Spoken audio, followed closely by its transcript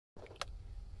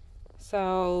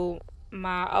So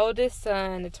my oldest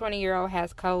son, the 20-year-old,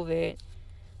 has COVID.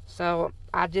 So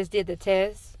I just did the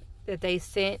test that they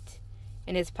sent,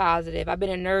 and it's positive. I've been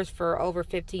a nurse for over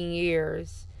 15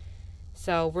 years.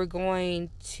 So we're going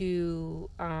to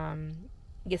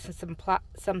get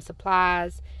some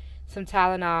supplies, some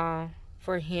Tylenol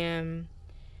for him,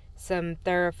 some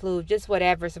Theraflu, just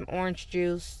whatever, some orange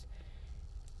juice,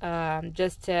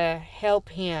 just to help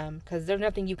him, because there's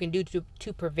nothing you can do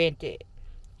to prevent it.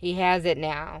 He has it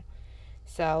now.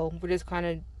 So we're just going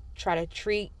to try to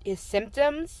treat his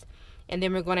symptoms, and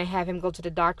then we're going to have him go to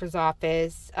the doctor's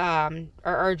office or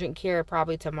urgent care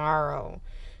probably tomorrow.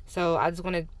 So I just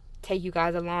want to take you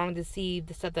guys along to see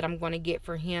the stuff that I'm going to get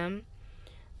for him.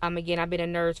 Again, I've been a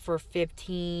nurse for over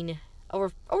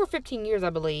 15 years, I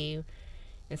believe.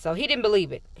 And so he didn't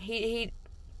believe it. He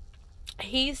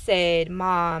said,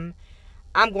 "Mom,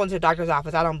 I'm going to the doctor's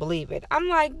office. I don't believe it." I'm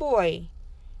like, "Boy,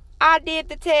 I did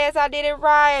the test. I did it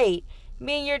right.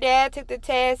 Me and your dad took the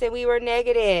test and we were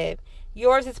negative.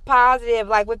 Yours is positive."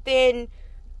 Like within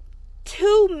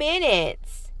 2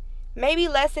 minutes, maybe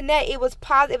less than that, it was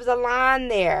positive. It was a line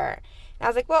there. And I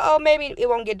was like, "Well, maybe it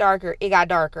won't get darker." It got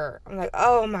darker. I'm like,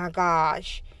 "Oh my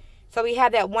gosh." So we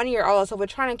have that 1-year-old. So we're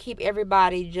trying to keep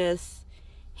everybody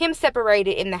him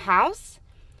separated in the house.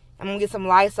 I'm going to get some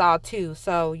Lysol too.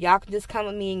 So y'all can just come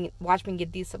with me and watch me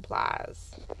get these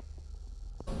supplies.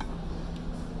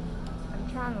 I'm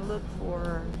trying to look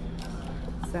for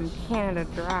some Canada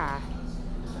Dry.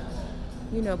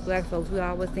 You know, black folks, we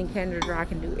always think Canada Dry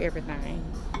can do everything.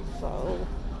 So,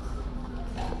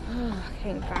 I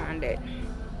can't find it.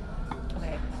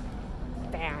 Okay,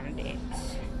 found it.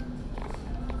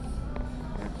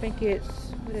 I think it's,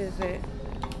 what is it?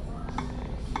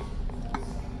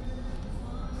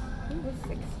 Ooh, it's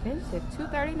expensive,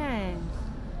 $2.39.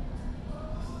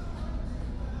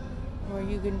 Or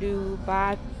you can do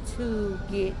buy two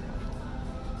get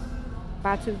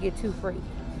two free.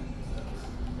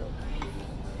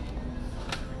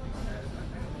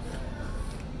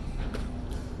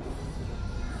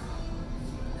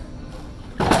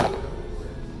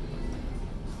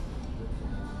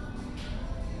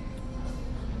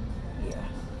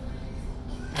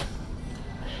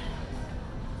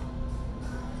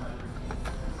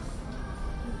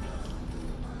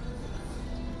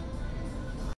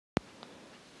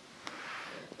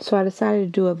 So I decided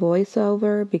to do a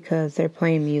voiceover because they're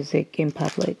playing music in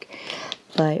public.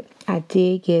 But I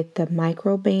did get the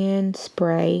Microban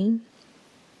spray.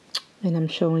 And I'm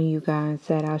showing you guys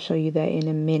that. I'll show you that in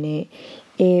a minute.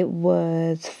 It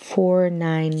was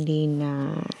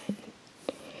 $4.99.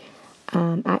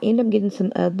 I ended up getting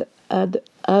some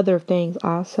other things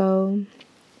also.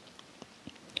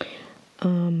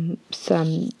 Some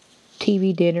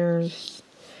TV dinners.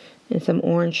 And some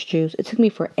orange juice. It took me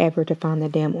forever to find the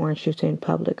damn orange juice in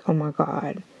public. Oh my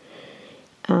God.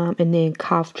 And then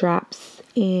cough drops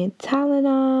and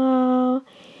Tylenol.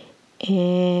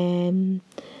 And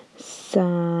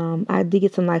I did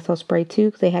get some Lysol spray too,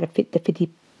 because they had the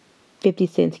 50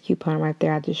 cents coupon right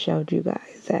there. I just showed you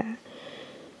guys that.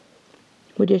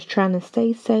 We're just trying to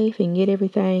stay safe and get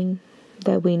everything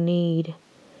that we need.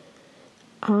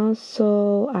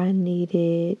 Also, we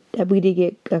did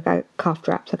get I got cough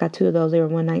drops. I got 2 of those. They were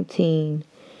 $1.19.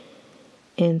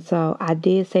 And so I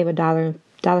did save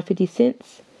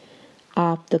 $1.50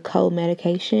 off the cold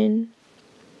medication.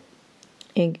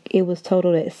 And it was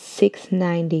totaled at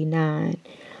 $6.99.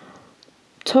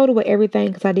 Total with everything,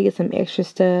 because I did get some extra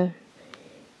stuff,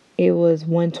 it was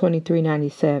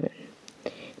 $123.97.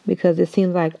 Because it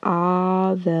seems like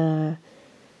all the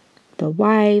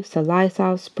wipes, the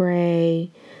Lysol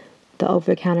spray, the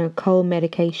over-the-counter cold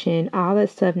medication, all that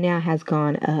stuff now has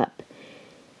gone up.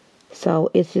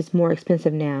 So it's just more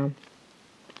expensive now.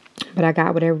 But I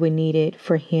got whatever we needed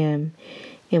for him.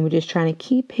 And we're just trying to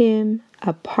keep him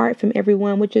apart from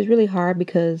everyone, which is really hard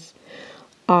because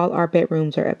all our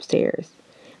bedrooms are upstairs.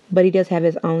 But he does have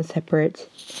his own separate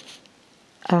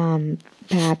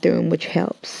bathroom, which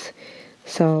helps.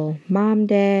 So mom,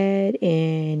 dad,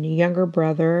 and younger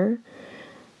brother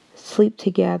sleep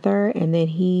together, and then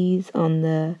he's on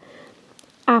the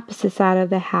opposite side of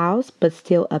the house but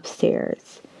still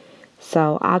upstairs.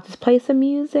 So I'll just play some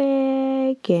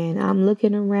music and I'm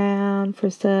looking around for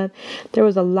stuff. There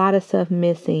was a lot of stuff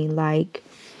missing, like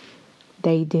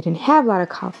they didn't have a lot of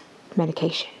cough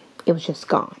medication. It was just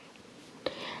gone.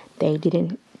 They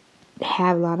didn't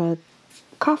have a lot of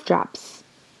cough drops.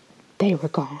 They were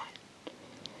gone.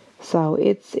 So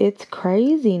it's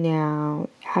crazy now.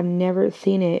 I've never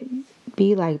seen it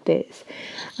be like this.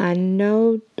 I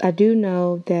do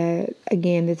know that,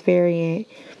 again, this variant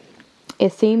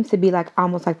it seems to be like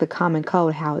almost like the common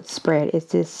cold, how it's spread. It's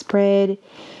just spread.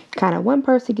 Kind of one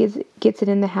person gets it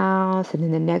in the house, and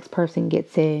then the next person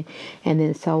gets it, and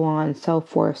then so on and so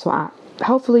forth. So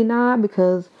hopefully not,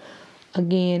 because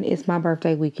again, it's my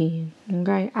birthday weekend.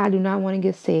 Okay, I do not want to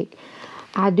get sick.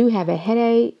 I do have a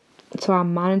headache, so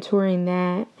I'm monitoring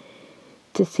that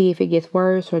to see if it gets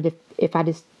worse or if I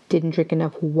just didn't drink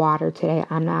enough water today.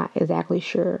 I'm not exactly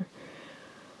sure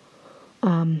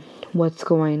what's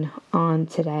going on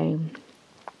today,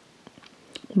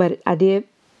 but I did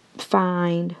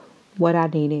find what I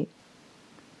needed.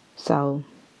 So,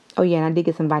 oh yeah, and I did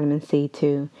get some vitamin C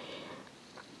too.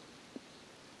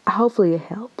 Hopefully it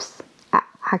helps.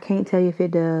 I can't tell you if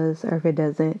it does or if it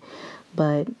doesn't,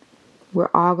 but we're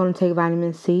all going to take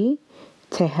vitamin C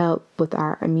to help with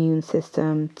our immune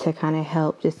system, to kind of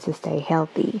help just to stay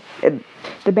healthy.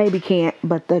 The baby can't,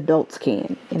 but the adults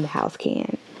can, in the house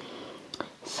can.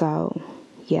 So,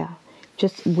 yeah,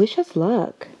 just wish us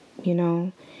luck, you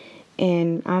know.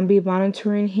 And I'll be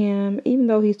monitoring him. Even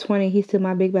though he's 20, he's still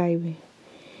my big baby.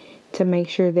 To make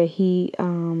sure that he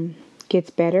gets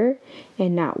better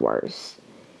and not worse.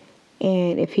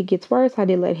 And if he gets worse, I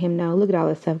did let him know. Look at all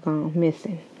this stuff gone.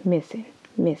 Missing.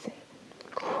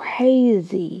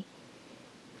 Crazy.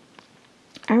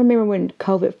 I remember when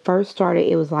COVID first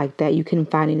started, it was like that. You couldn't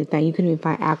find anything. You couldn't even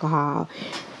find alcohol.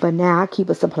 But now I keep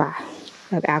a supply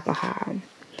of alcohol.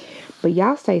 But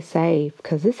y'all stay safe,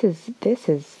 because this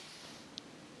is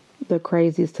the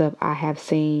craziest stuff I have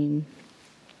seen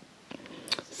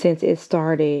since it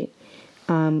started.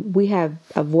 We have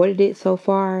avoided it so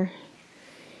far,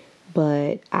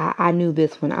 but I knew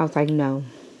this one. I was like, no.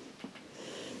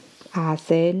 I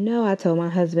said no. I told my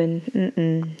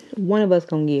husband, one of us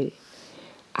gonna get it.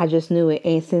 I just knew it.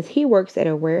 And since he works at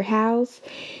a warehouse,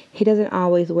 he doesn't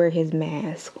always wear his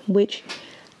mask, which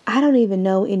I don't even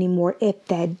know anymore if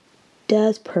that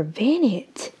does prevent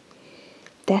it.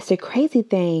 That's the crazy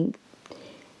thing.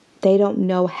 They don't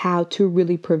know how to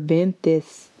really prevent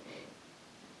this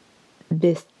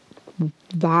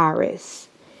virus.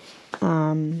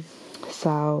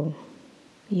 So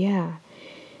yeah,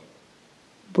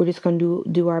 we're just gonna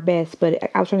do our best.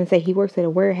 But I was trying to say, he works at a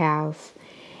warehouse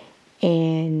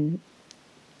and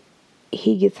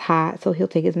he gets hot, so he'll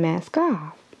take his mask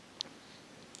off.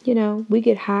 You know, we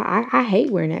get hot. I hate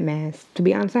wearing that mask. To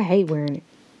be honest, I hate wearing it.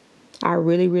 I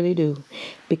really, really do.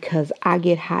 Because I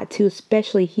get hot too.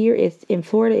 Especially here in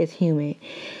Florida, it's humid.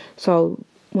 So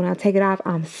when I take it off,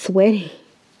 I'm sweating.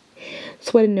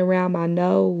 Sweating around my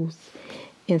nose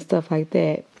and stuff like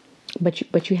that.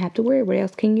 But you have to wear it. What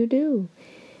else can you do?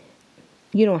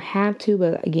 You don't have to,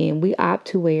 but again, we opt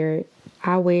to wear it.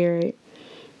 I wear it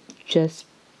just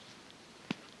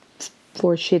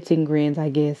for shits and grins, I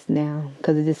guess, now.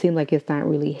 Because it just seems like it's not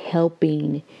really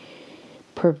helping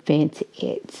prevent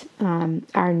it.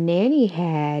 Our nanny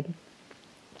had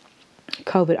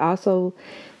COVID also.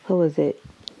 What was it?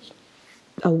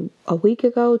 A week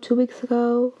ago, 2 weeks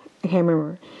ago? I can't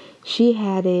remember. She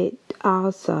had it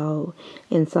also.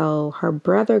 And so her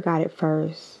brother got it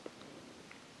first.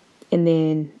 And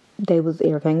then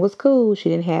everything was cool.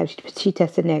 She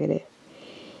tested negative.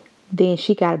 Then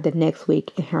she got it the next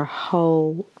week, and her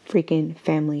whole freaking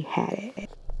family had it.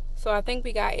 So I think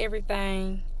we got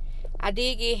everything. I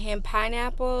did get him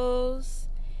pineapples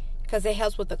because it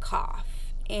helps with the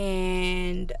cough.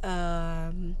 And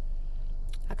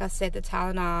like I said, the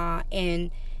Tylenol.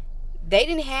 And they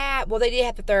did have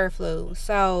the third flu.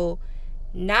 So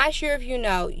not sure if you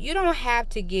know, you don't have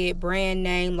to get brand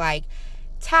name like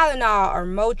Tylenol or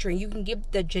Motrin. You can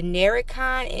get the generic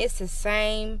kind. It's the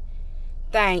same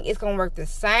thing. It's gonna work the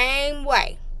same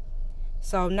way.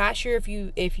 So I'm not sure if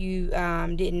you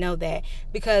didn't know that,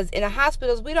 because in the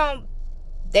hospitals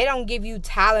they don't give you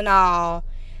Tylenol.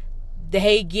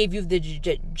 They give you the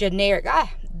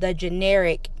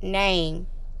generic name.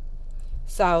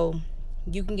 So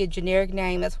you can get generic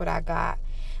name. That's what I got.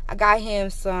 I got him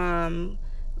some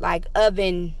like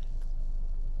oven.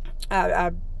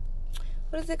 What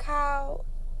is it called?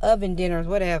 Oven dinners,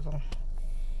 whatever.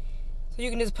 So you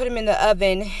can just put them in the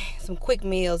oven, some quick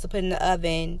meals to put in the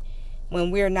oven when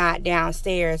we're not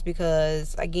downstairs,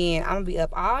 because again, I'm gonna be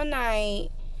up all night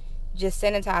just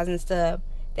sanitizing stuff.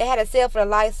 They had a sale for the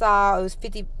Lysol. It was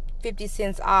 50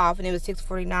 cents off, and it was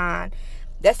 $6.49.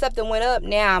 That stuff that went up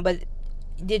now, but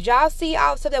did y'all see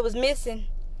all the stuff that was missing?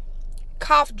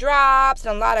 Cough drops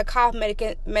and a lot of cough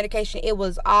medication. It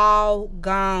was all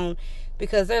gone,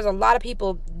 because there's a lot of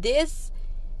people. This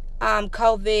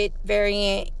COVID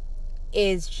variant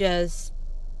is just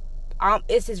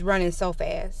it's just running so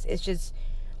fast. It's just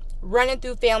running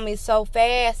through families so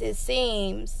fast, it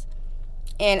seems.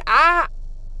 And I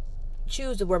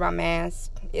choose to wear my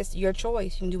mask. It's your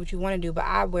choice. You can do what you want to do, but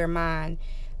I wear mine.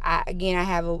 I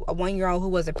have a 1-year-old who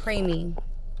was a preemie.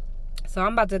 So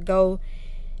I'm about to go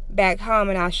back home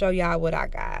and I'll show y'all what I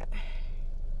got.